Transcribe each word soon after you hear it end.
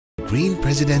Green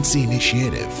Presidency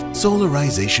Initiative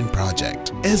Solarization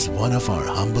Project is one of our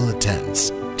humble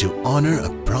attempts to honor a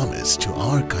promise to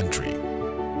our country.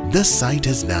 The site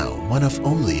is now one of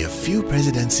only a few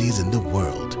presidencies in the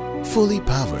world fully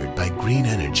powered by green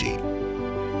energy.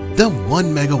 The 1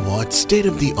 megawatt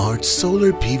state-of-the-art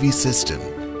solar PV system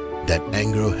that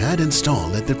Engro had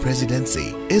installed at the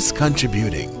presidency is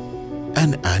contributing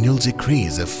an annual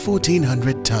decrease of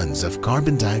 1,400 tons of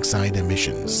carbon dioxide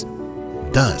emissions.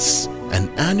 Thus, an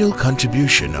annual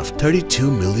contribution of 32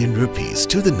 million rupees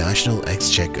to the National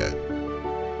Exchequer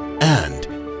and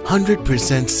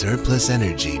 100% surplus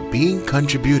energy being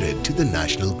contributed to the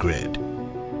national grid.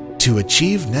 To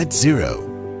achieve net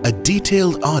zero, a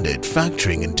detailed audit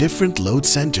factoring in different load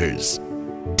centers,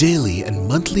 daily and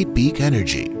monthly peak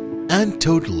energy, and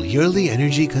total yearly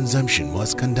energy consumption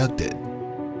was conducted.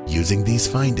 Using these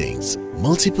findings,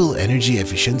 multiple energy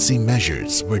efficiency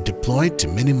measures were deployed to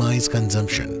minimize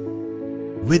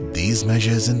consumption. With these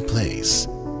measures in place,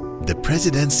 the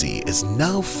presidency is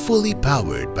now fully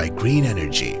powered by green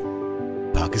energy.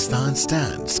 Pakistan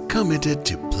stands committed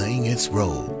to playing its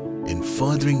role in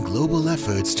furthering global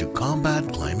efforts to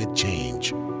combat climate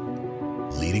change,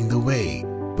 leading the way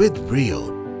with real,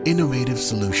 innovative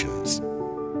solutions.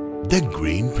 The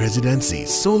Green Presidency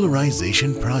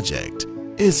Solarization Project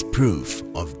is proof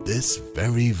of this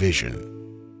very vision.